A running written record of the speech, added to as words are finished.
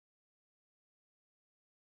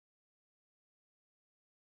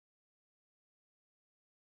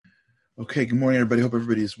Okay, good morning, everybody. Hope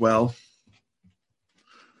everybody is well.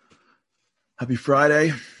 Happy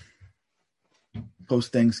Friday,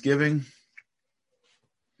 post-Thanksgiving,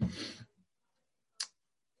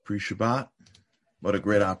 pre-Shabbat. What a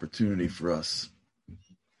great opportunity for us.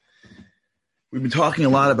 We've been talking a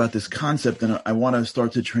lot about this concept, and I want to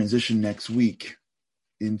start to transition next week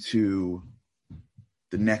into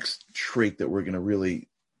the next trait that we're going to really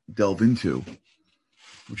delve into,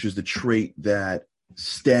 which is the trait that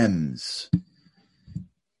stems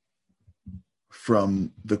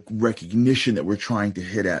from the recognition that we're trying to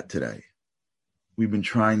hit at today. We've been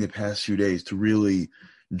trying the past few days to really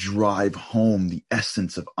drive home the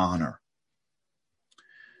essence of honor.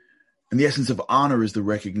 And the essence of honor is the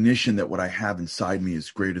recognition that what I have inside me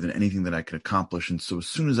is greater than anything that I can accomplish. And so as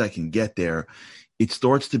soon as I can get there, it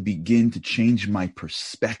starts to begin to change my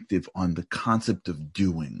perspective on the concept of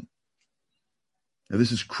doing. Now,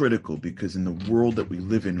 this is critical because in the world that we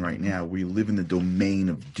live in right now, we live in the domain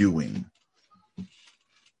of doing.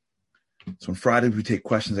 So on Friday, we take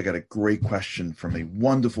questions. I got a great question from a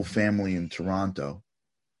wonderful family in Toronto.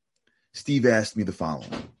 Steve asked me the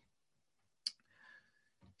following.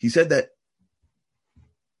 He said that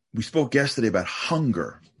we spoke yesterday about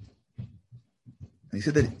hunger. And he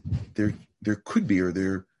said that there could be, or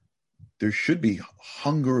there should be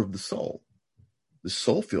hunger of the soul. The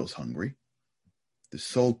soul feels hungry. The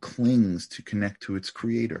soul clings to connect to its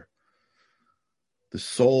creator. The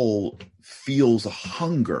soul feels a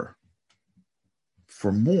hunger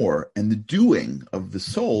for more, and the doing of the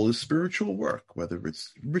soul is spiritual work, whether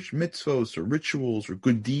it's rich mitzvos or rituals or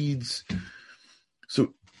good deeds.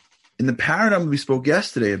 So in the paradigm we spoke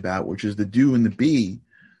yesterday about, which is the do and the be,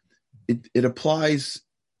 it applies,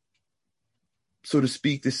 so to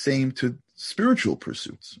speak, the same to spiritual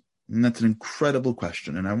pursuits. And that's an incredible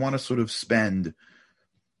question. And I want to sort of spend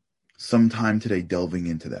some time today delving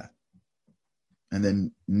into that. And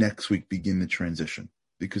then next week begin the transition,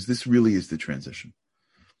 because this really is the transition.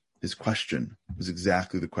 His question was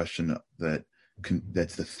exactly the question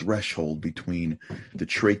that's the threshold between the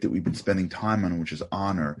trait that we've been spending time on, which is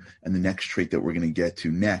honor, and the next trait that we're going to get to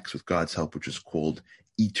next with God's help, which is called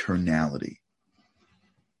eternality,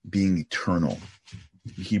 being eternal.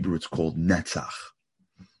 In Hebrew, it's called netzach.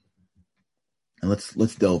 And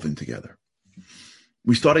let's delve in together.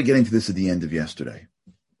 We started getting to this at the end of yesterday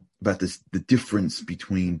about the difference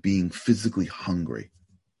between being physically hungry.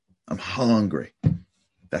 I'm hungry.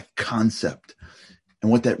 That concept. And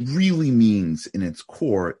what that really means in its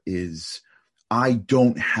core is I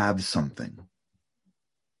don't have something.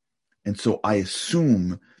 And so I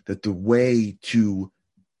assume that the way to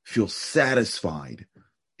feel satisfied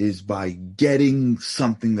is by getting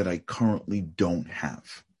something that I currently don't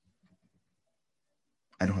have.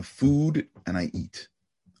 I don't have food and I eat.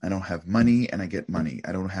 I don't have money and I get money.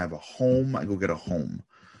 I don't have a home, I go get a home.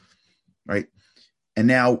 Right? And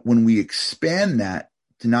now when we expand that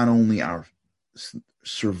to not only our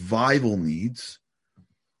survival needs,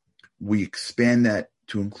 we expand that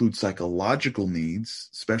to include psychological needs,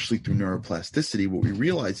 especially through neuroplasticity. What we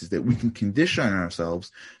realize is that we can condition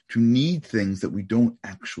ourselves to need things that we don't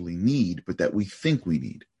actually need, but that we think we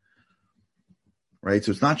need. Right? So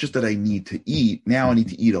it's not just that I need to eat. Now I need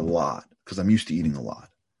to eat a lot because I'm used to eating a lot.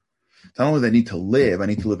 It's not only that I need to live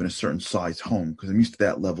in a certain size home because I'm used to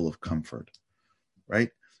that level of comfort. Right?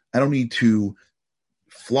 I don't need to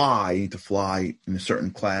fly. I need to fly in a certain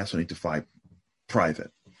class. I need to fly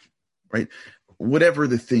private. Right? Whatever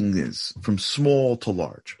the thing is, from small to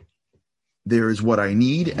large, there is what I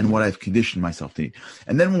need and what I've conditioned myself to need.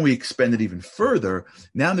 And then when we expand it even further,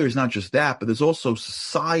 now there's not just that, but there's also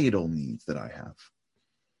societal needs that I have.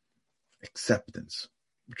 Acceptance,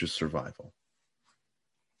 which is survival.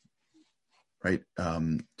 Right?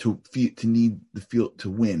 To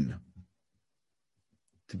win,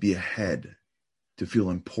 to be ahead, to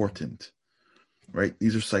feel important. Right?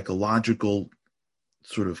 These are psychological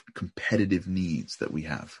sort of competitive needs that we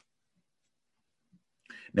have.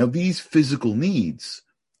 Now, these physical needs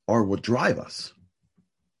are what drive us.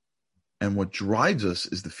 And what drives us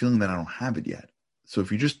is the feeling that I don't have it yet. So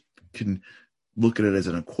if you just can look at it as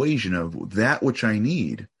an equation of that which I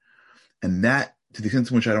need, and that, to the extent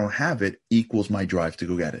in which I don't have it, equals my drive to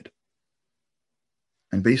go get it.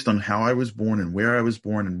 And based on how I was born and where I was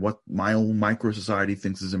born and what my own micro society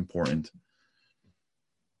thinks is important,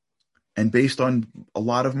 and based on a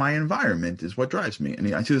lot of my environment is what drives me.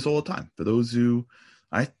 And I see this all the time. For those who,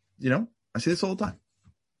 I see this all the time.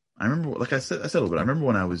 I remember, like I said a little bit, I remember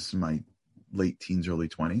when I was in my late teens, early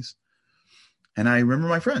 20s, and I remember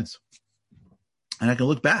my friends. And I can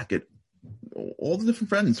look back at all the different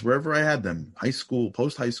friends, wherever I had them, high school,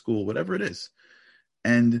 post-high school, whatever it is.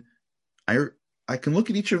 And I can look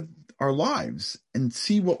at each of our lives and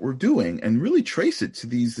see what we're doing and really trace it to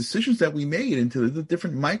these decisions that we made and to the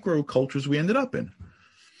different micro cultures we ended up in.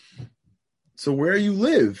 So where you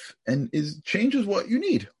live changes what you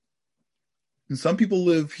need. And some people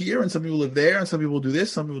live here and some people live there and some people do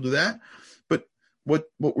this, some people do that. But what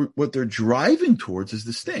they're driving towards is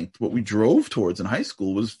distinct. What we drove towards in high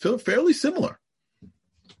school was fairly similar.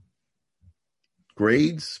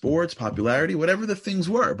 Grades, sports, popularity, whatever the things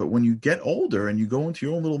were. But when you get older and you go into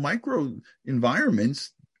your own little micro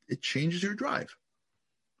environments, it changes your drive.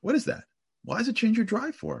 What is that? Why does it change your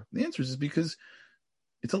drive for? The answer is because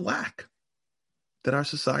it's a lack that our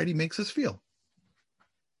society makes us feel.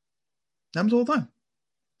 Happens all the time.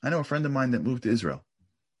 I know a friend of mine that moved to Israel.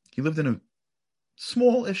 He lived in a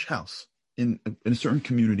small-ish house in a certain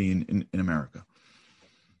community in America.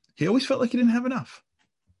 He always felt like he didn't have enough.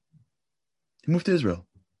 He moved to Israel.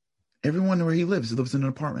 Everyone where he lives in an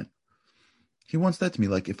apartment. He once said to me,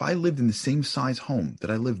 like, if I lived in the same size home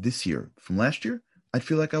that I lived this year from last year, I'd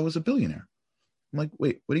feel like I was a billionaire. I'm like,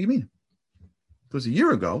 wait, what do you mean? Because a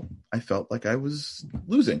year ago, I felt like I was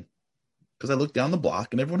losing because I looked down the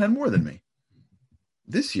block and everyone had more than me.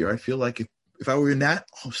 This year, I feel like if I were in that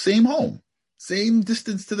same home, same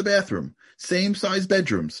distance to the bathroom, same size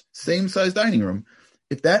bedrooms, same size dining room,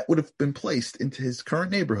 if that would have been placed into his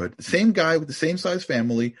current neighborhood, the same guy with the same size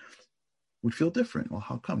family would feel different. Well,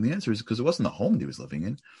 how come? The answer is because it wasn't the home that he was living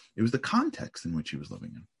in. It was the context in which he was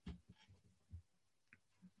living in.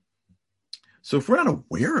 So if we're not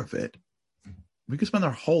aware of it, we could spend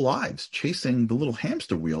our whole lives chasing the little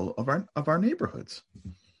hamster wheel of our neighborhoods.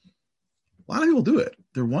 A lot of people do it.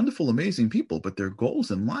 They're wonderful, amazing people, but their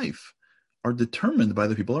goals in life are determined by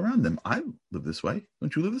the people around them. I live this way.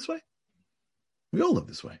 Don't you live this way? We all live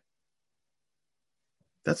this way.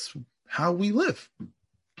 That's how we live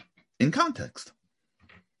in context.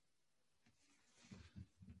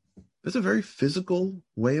 It's a very physical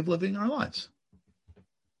way of living our lives.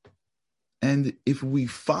 And if we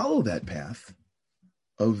follow that path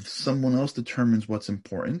of someone else determines what's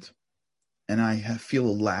important, and I feel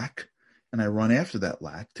a lack, and I run after that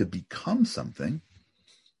lack to become something,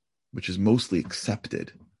 which is mostly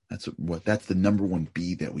accepted. That's the number one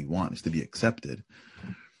B that we want, is to be accepted.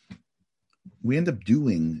 We end up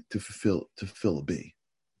doing to fill a B.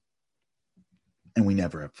 And we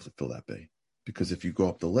never have to fill that B. Because if you go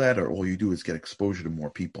up the ladder, all you do is get exposure to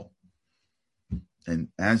more people. And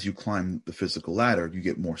as you climb the physical ladder, you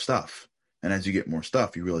get more stuff. And as you get more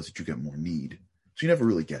stuff, you realize that you get more need. So you never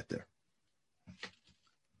really get there.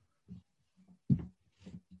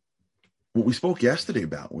 What we spoke yesterday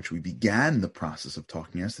about, which we began the process of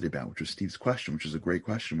talking yesterday about, which was Steve's question, which is a great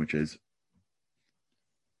question, which is,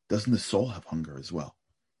 doesn't the soul have hunger as well?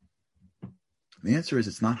 The answer is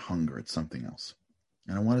it's not hunger, it's something else.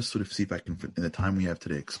 And I want to sort of see if I can, in the time we have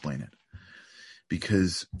today, explain it.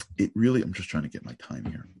 Because it really, I'm just trying to get my time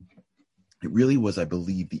here. It really was, I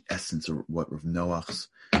believe, the essence of what Rav Noach's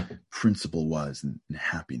principle was in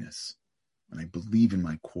happiness. And I believe in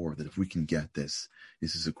my core that if we can get this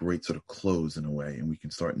is a great sort of close in a way, and we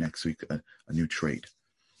can start next week a new trait.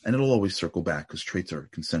 And it'll always circle back because traits are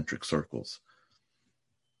concentric circles.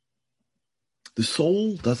 The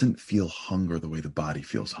soul doesn't feel hunger the way the body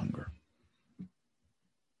feels hunger.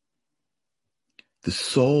 The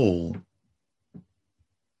soul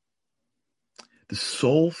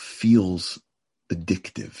feels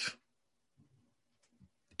addictive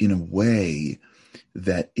in a way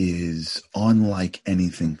that is unlike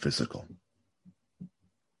anything physical.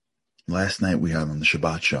 Last night we had on the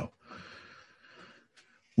Shabbat show,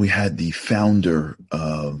 we had the founder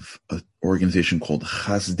of an organization called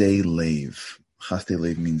Chasdei Lev. Chasdei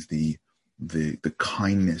Lev means the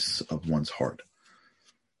kindness of one's heart.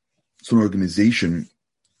 It's an organization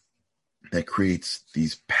that creates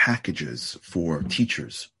these packages for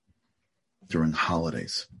teachers during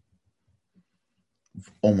holidays,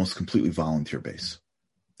 almost completely volunteer base.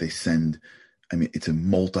 They send, it's a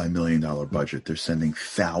multi-million-dollar budget. They're sending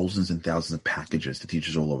thousands and thousands of packages to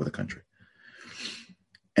teachers all over the country.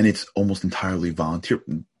 And it's almost entirely volunteer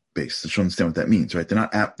based. So you understand what that means, right? They're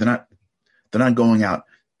not going out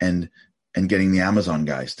and getting the Amazon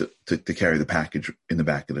guys to carry the package in the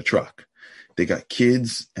back of the truck. They got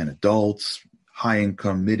kids and adults, high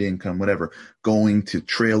income, mid income, whatever, going to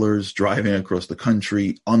trailers, driving across the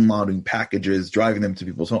country, unloading packages, driving them to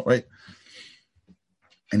people's home, right?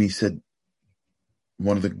 And he said,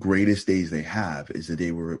 one of the greatest days they have is the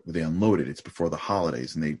day where they unload it. It's before the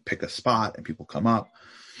holidays, and they pick a spot and people come up.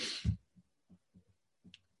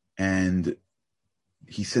 And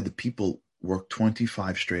he said the people work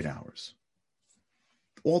 25 straight hours.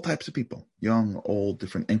 All types of people, young, old,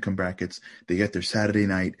 different income brackets. They get their Saturday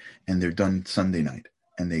night and they're done Sunday night.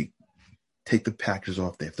 And they take the packages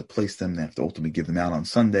off. They have to place them. They have to ultimately give them out on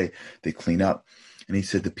Sunday. They clean up. And he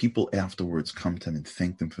said the people afterwards come to him and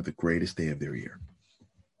thank them for the greatest day of their year.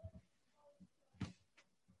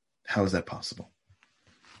 How is that possible?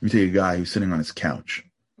 You take a guy who's sitting on his couch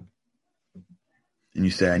and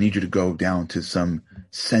you say, I need you to go down to some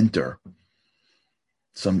center,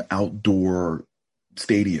 some outdoor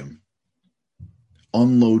stadium,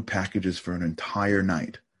 unload packages for an entire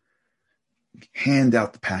night, hand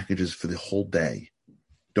out the packages for the whole day,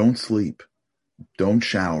 don't sleep, don't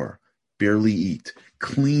shower, barely eat,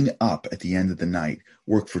 clean up at the end of the night,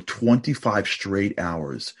 work for 25 straight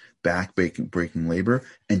hours, back-breaking labor,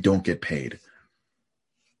 and don't get paid.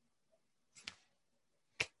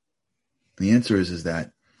 The answer is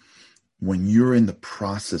that when you're in the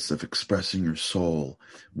process of expressing your soul,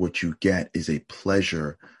 what you get is a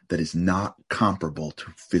pleasure that is not comparable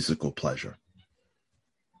to physical pleasure.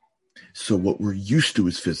 So what we're used to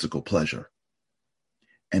is physical pleasure.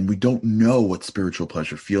 And we don't know what spiritual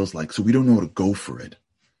pleasure feels like, so we don't know how to go for it.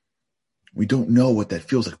 We don't know what that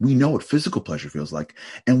feels like. We know what physical pleasure feels like,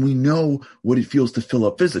 and we know what it feels to fill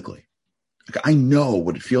up physically. Like, I know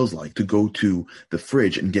what it feels like to go to the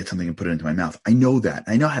fridge and get something and put it into my mouth. I know that.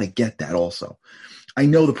 I know how to get that also. I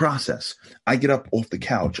know the process. I get up off the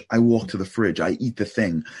couch. I walk to the fridge. I eat the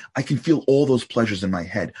thing. I can feel all those pleasures in my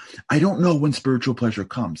head. I don't know when spiritual pleasure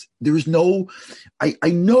comes. There is no, I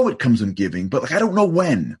know it comes in giving, but like, I don't know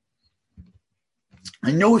when.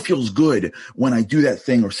 I know it feels good when I do that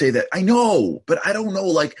thing or say that. I know, but I don't know,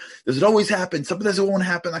 like, does it always happen? Sometimes it won't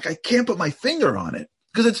happen. Like, I can't put my finger on it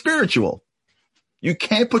because it's spiritual. You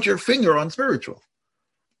can't put your finger on spiritual.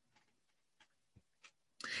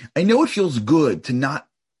 I know it feels good to not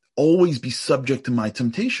always be subject to my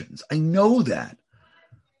temptations. I know that.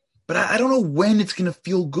 But I don't know when it's going to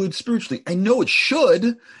feel good spiritually. I know it should,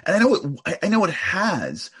 and I know it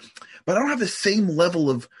has, but I don't have the same level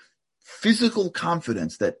of physical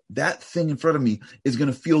confidence that that thing in front of me is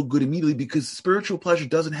going to feel good immediately, because spiritual pleasure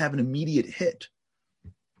doesn't have an immediate hit.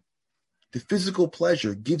 The physical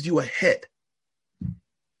pleasure gives you a hit.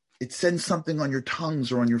 It sends something on your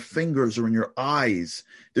tongues or on your fingers or in your eyes.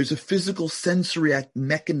 There's a physical sensory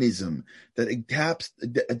mechanism that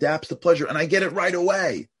adapts to pleasure, and I get it right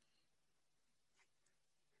away.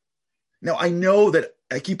 Now, I know that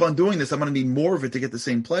I keep on doing this. I'm going to need more of it to get the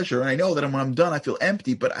same pleasure. And I know that when I'm done, I feel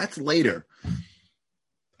empty, but that's later.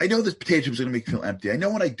 I know this potato chip is going to make me feel empty. I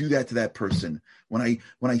know when I do that to that person, when I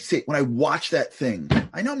watch that thing,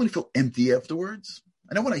 I know I'm going to feel empty afterwards.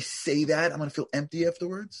 I know when I say that, I'm going to feel empty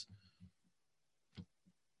afterwards.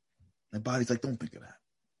 My body's like, don't think of that.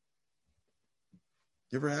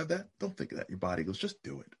 You ever have that? Don't think of that. Your body goes, just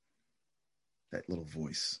do it. That little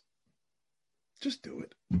voice. Just do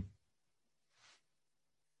it.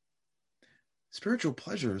 Spiritual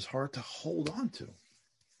pleasure is hard to hold on to.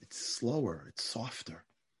 It's slower. It's softer.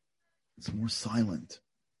 It's more silent.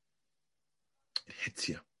 It hits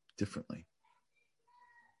you differently.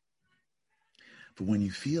 But when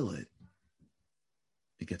you feel it,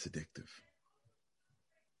 it gets addictive.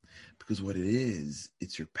 Because what it is,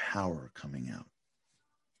 it's your power coming out.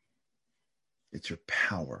 It's your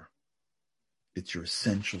power. It's your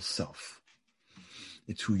essential self.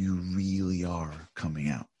 It's who you really are coming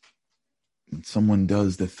out. When someone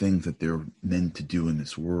does the things that they're meant to do in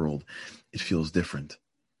this world, it feels different.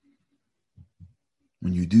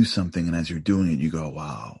 When you do something and as you're doing it, you go,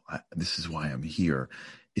 wow, this is why I'm here.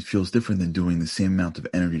 It feels different than doing the same amount of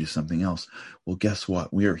energy to something else. Well, guess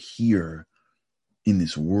what? We are here in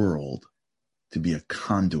this world to be a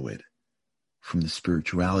conduit from the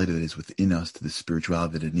spirituality that is within us to the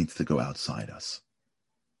spirituality that it needs to go outside us.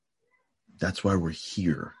 That's why we're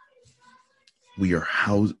here. We are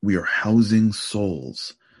housing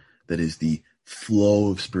souls. That is the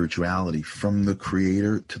flow of spirituality from the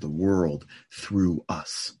Creator to the world through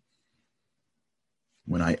us.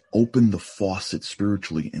 When I open the faucet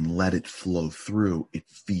spiritually and let it flow through, it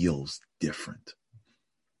feels different.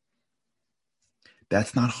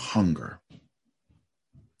 That's not hunger.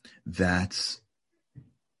 That's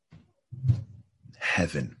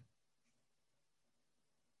heaven.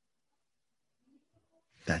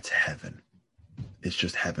 That's heaven. It's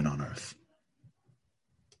just heaven on earth.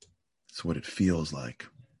 It's what it feels like.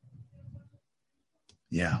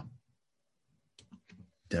 Yeah.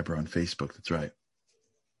 Deborah on Facebook, that's right.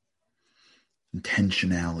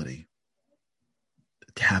 Intentionality.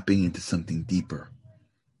 Tapping into something deeper.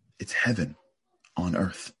 It's heaven on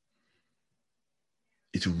earth.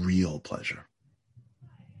 It's real pleasure.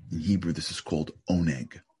 In Hebrew, this is called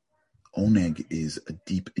oneg. Oneg is a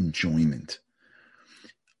deep enjoyment.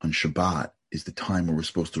 On Shabbat is the time where we're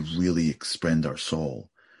supposed to really expend our soul.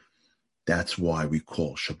 That's why we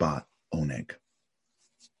call Shabbat Oneg.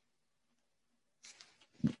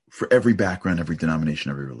 For every background, every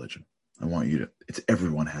denomination, every religion. I want you to,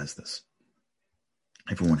 everyone has this.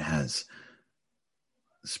 Everyone has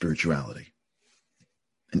spirituality.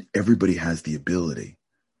 And everybody has the ability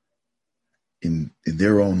in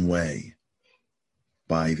their own way,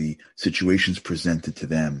 by the situations presented to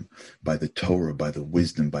them, by the Torah, by the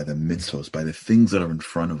wisdom, by the mitzvos, by the things that are in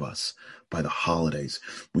front of us, by the holidays.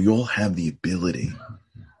 We all have the ability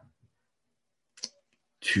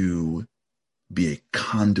to be a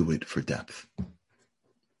conduit for depth.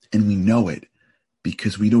 And we know it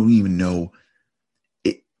because we don't even know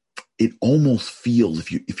it. It almost feels,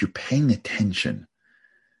 if you're paying attention,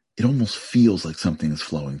 it almost feels like something is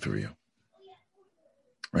flowing through you,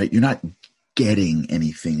 right? You're not getting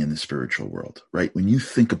anything in the spiritual world, right? When you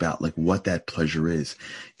think about like what that pleasure is,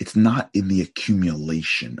 it's not in the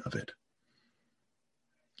accumulation of it.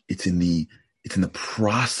 It's in the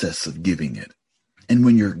process of giving it. And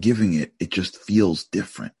when you're giving it, it just feels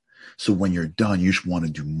different. So when you're done, you just want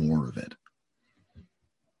to do more of it.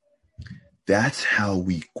 That's how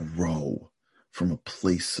we grow from a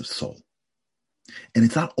place of soul. And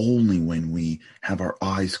it's not only when we have our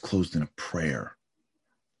eyes closed in a prayer.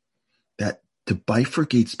 That to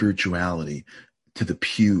bifurcate spirituality to the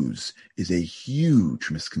pews is a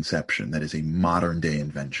huge misconception. That is a modern day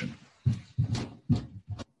invention.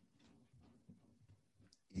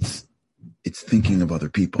 It's thinking of other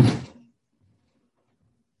people.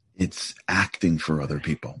 It's acting for other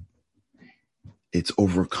people. It's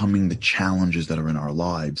overcoming the challenges that are in our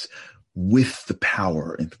lives with the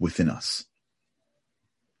power within us.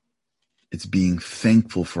 It's being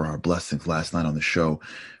thankful for our blessings. Last night on the show,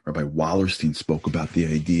 Rabbi Wallerstein spoke about the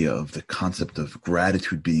idea of the concept of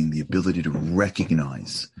gratitude being the ability to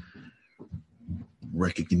recognize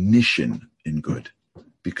recognition in good.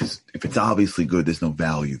 Because if it's obviously good, there's no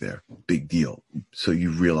value there. Big deal. So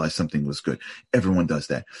you realize something was good. Everyone does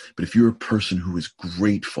that. But if you're a person who is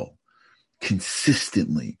grateful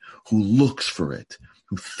consistently, who looks for it,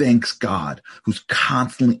 who thanks God, who's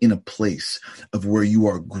constantly in a place of where you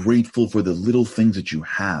are grateful for the little things that you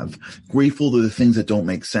have, grateful to the things that don't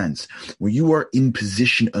make sense, where you are in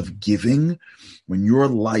position of giving, when your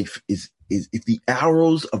life is if the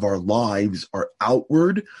arrows of our lives are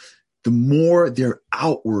outward, the more they're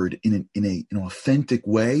outward in an authentic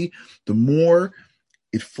way, the more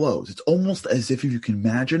it flows. It's almost as if you can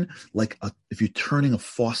imagine, like if you're turning a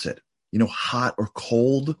faucet, hot or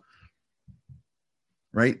cold,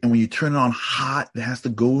 right? And when you turn it on hot, it has to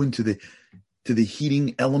go into the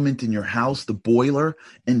heating element in your house, the boiler,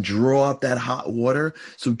 and draw up that hot water.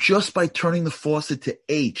 So just by turning the faucet to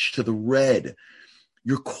H, to the red,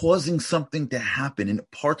 you're causing something to happen in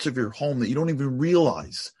parts of your home that you don't even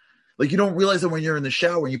realize. Like you don't realize that when you're in the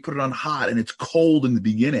shower and you put it on hot and it's cold in the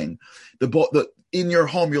beginning, in your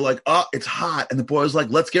home, you're like, oh, it's hot. And the boiler's like,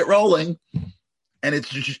 let's get rolling. And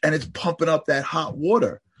it's pumping up that hot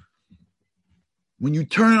water. When you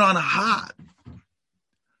turn it on hot,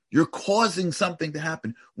 you're causing something to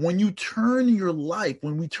happen. When you turn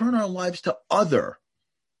when we turn our lives to other,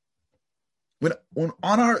 when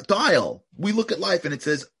on our dial, we look at life and it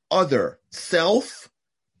says other, self,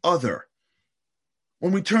 other.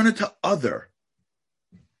 When we turn it to other,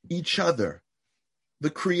 each other,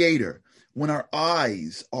 the creator, when our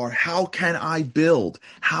eyes are, how can I build?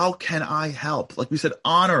 How can I help? Like we said,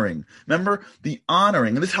 honoring. Remember the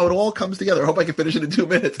honoring. And this is how it all comes together. I hope I can finish it in 2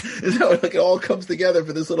 minutes. This is how it all comes together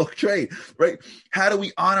for this little trait, right? How do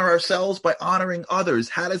we honor ourselves? By honoring others.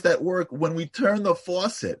 How does that work? When we turn the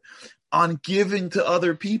faucet on giving to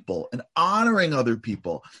other people and honoring other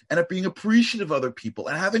people and being appreciative of other people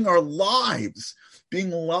and having our lives being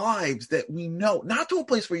lives that we know, not to a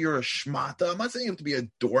place where you're a shmata. I'm not saying you have to be a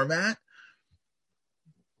doormat.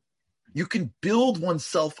 You can build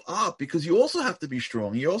oneself up because you also have to be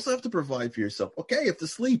strong. You also have to provide for yourself. Okay, you have to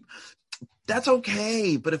sleep. That's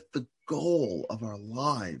okay. But if the goal of our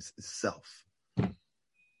lives is self, then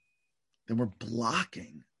we're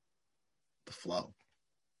blocking the flow.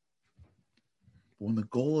 When the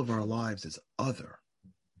goal of our lives is other,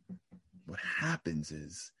 what happens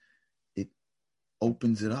is it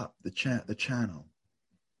opens it up, the channel.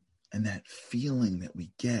 And that feeling that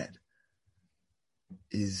we get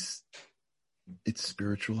it's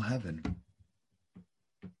spiritual heaven.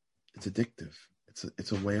 It's addictive.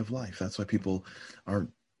 It's a way of life. That's why people are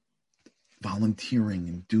volunteering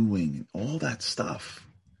and doing, and all that stuff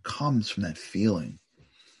comes from that feeling.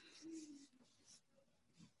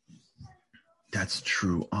 That's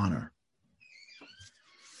true honor.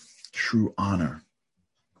 true honor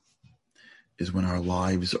is when our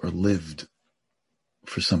lives are lived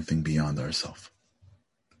for something beyond ourselves.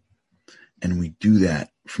 And we do that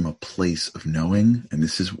from a place of knowing, and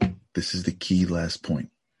this is the key last point.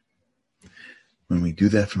 When we do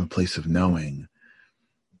that from a place of knowing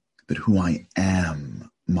that who I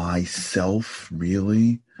am, myself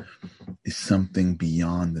really, is something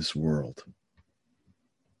beyond this world.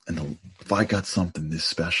 And if I got something this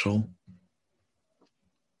special,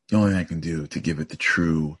 the only thing I can do to give it the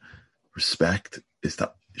true respect is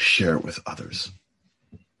to share it with others.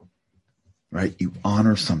 Right? You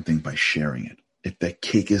honor something by sharing it. If that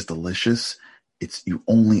cake is delicious, you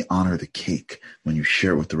only honor the cake when you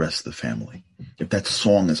share it with the rest of the family. If that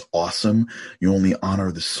song is awesome, you only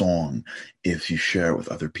honor the song if you share it with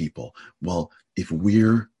other people. Well, if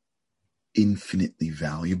we're infinitely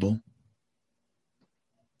valuable,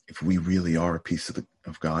 if we really are a piece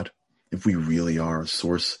of God, if we really are a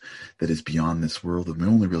source that is beyond this world, then we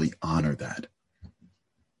only really honor that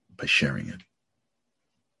by sharing it,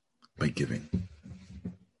 by giving.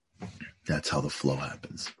 That's how the flow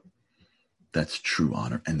happens. That's true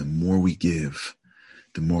honor. And the more we give,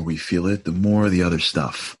 the more we feel it, the more the other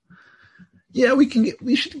stuff. Yeah, we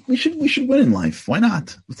should win in life. Why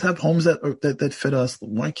not? Let's have homes that fit us.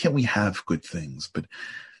 Why can't we have good things? But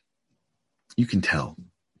you can tell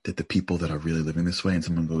that the people that are really living this way, and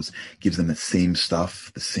someone gives them the same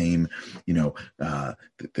stuff, the same, the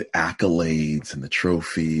accolades and the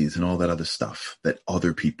trophies and all that other stuff that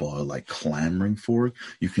other people are like clamoring for.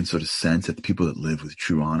 You can sort of sense that the people that live with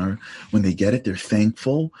true honor, when they get it, they're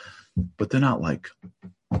thankful, but they're not like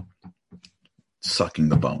sucking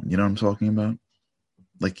the bone. You know what I'm talking about?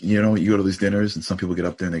 Like, you go to these dinners and some people get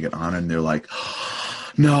up there and they get honored and they're like,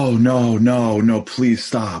 no, please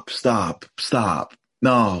stop.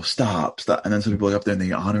 No, stop. And then some people go up there and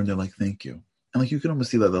they honor and they're like, thank you. And like, you can almost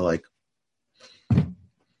see that they're like,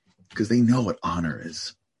 because they know what honor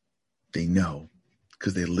is. They know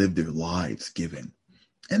because they live their lives giving.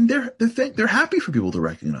 And they're happy for people to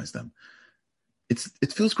recognize them.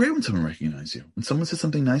 It feels great when someone recognizes you. When someone says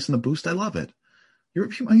something nice in the boost, I love it.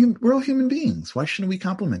 We're all human beings. Why shouldn't we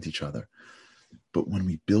compliment each other? But when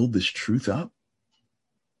we build this truth up,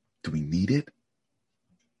 do we need it?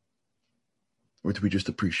 Or do we just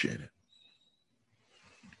appreciate it?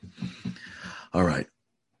 All right.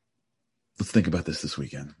 Let's think about this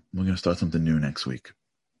weekend. We're going to start something new next week.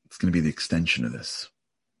 It's going to be the extension of this.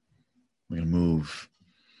 We're going to move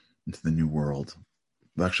into the new world.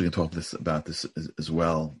 We're actually going to talk about this as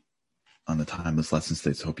well on the Timeless Lesson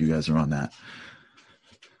State, so I hope you guys are on that.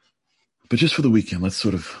 But just for the weekend, let's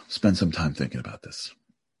sort of spend some time thinking about this.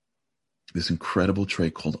 This incredible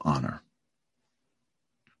trait called honor.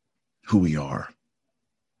 Who we are.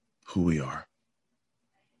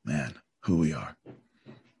 Man, who we are.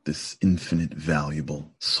 This infinite,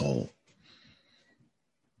 valuable soul.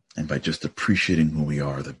 And by just appreciating who we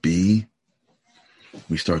are, the be,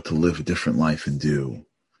 we start to live a different life and do.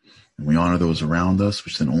 And we honor those around us,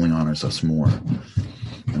 which then only honors us more.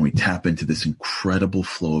 And we tap into this incredible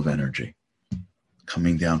flow of energy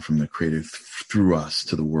coming down from the Creator through us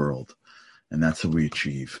to the world. And that's how we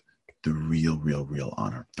achieve the real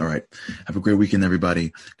honor. All right. Have a great weekend,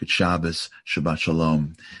 everybody. Good Shabbos, Shabbat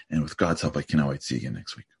Shalom. And with God's help, I cannot wait to see you again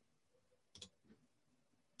next week.